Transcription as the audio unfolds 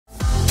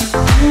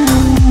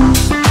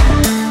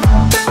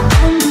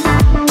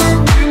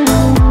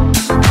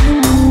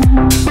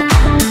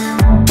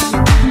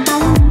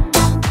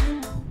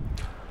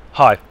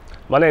Hi,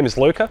 my name is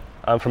Luka.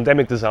 I'm from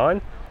Damic Design,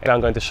 and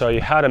I'm going to show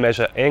you how to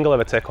measure angle of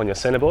attack on your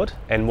centerboard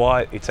and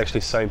why it's actually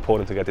so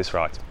important to get this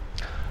right.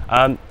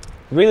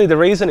 Really the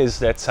reason is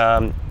that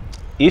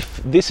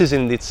if this is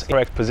in its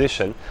correct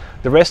position,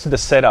 the rest of the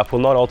setup will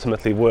not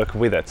ultimately work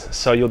with it.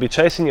 So you'll be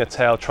chasing your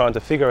tail trying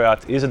to figure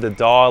out, is it the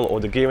dial or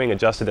the gearing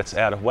adjuster that's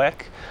out of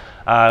whack,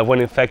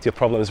 when in fact your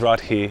problem is right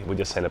here with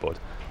your centerboard.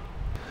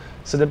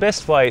 So the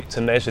best way to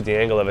measure the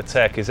angle of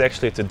attack is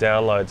actually to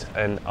download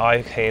an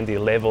iHandy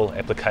level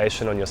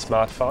application on your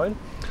smartphone.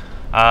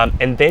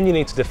 And then you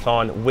need to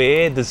define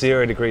where the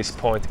 0 degrees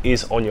point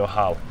is on your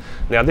hull.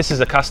 Now this is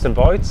a custom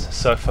boat,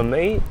 so for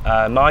me,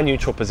 my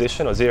neutral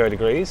position or 0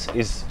 degrees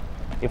is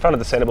in front of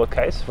the centerboard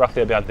case,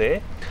 roughly about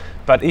there.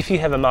 But if you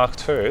have a Mark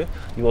II,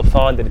 you will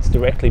find that it's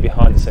directly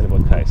behind the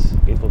centerboard case.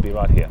 It will be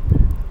right here.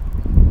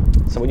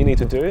 So what you need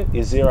to do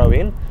is zero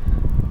in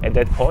at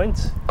that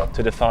point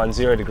to define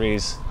 0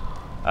 degrees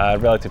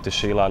relative to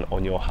shear line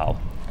on your hull.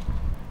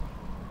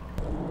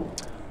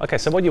 Okay,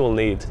 so what you will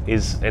need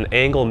is an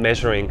angle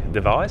measuring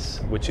device,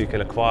 which you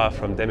can acquire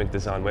from Damic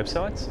Design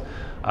websites.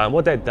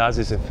 What that does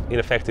is, in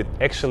effect, it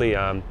actually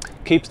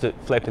keeps the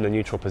flap in the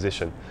neutral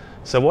position.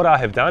 So what I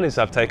have done is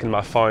I've taken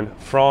my phone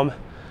from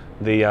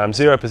the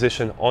 0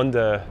 position on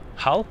the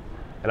hull,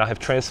 and I have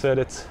transferred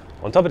it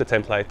on top of the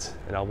template.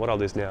 And what I'll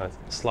do is now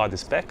slide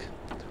this back,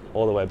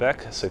 all the way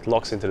back, so it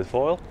locks into the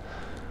foil.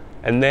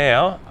 And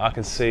now I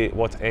can see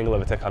what angle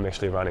of attack I'm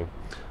actually running.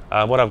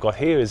 What I've got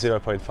here is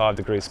 0.5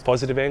 degrees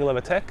positive angle of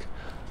attack.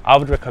 I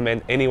would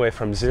recommend anywhere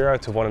from 0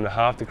 to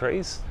 1.5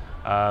 degrees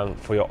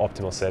for your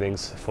optimal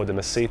settings for the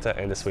Masita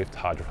and the Swift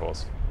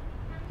hydrofoils.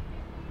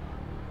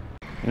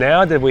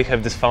 Now that we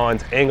have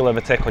defined angle of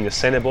attack on your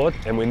centerboard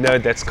and we know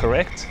that's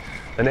correct,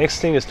 the next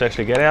thing is to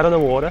actually get out on the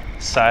water,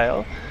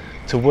 sail,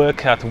 to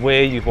work out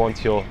where you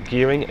want your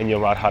gearing and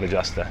your right height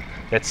adjuster.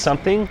 That's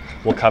something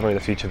we'll cover in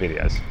the future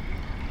videos.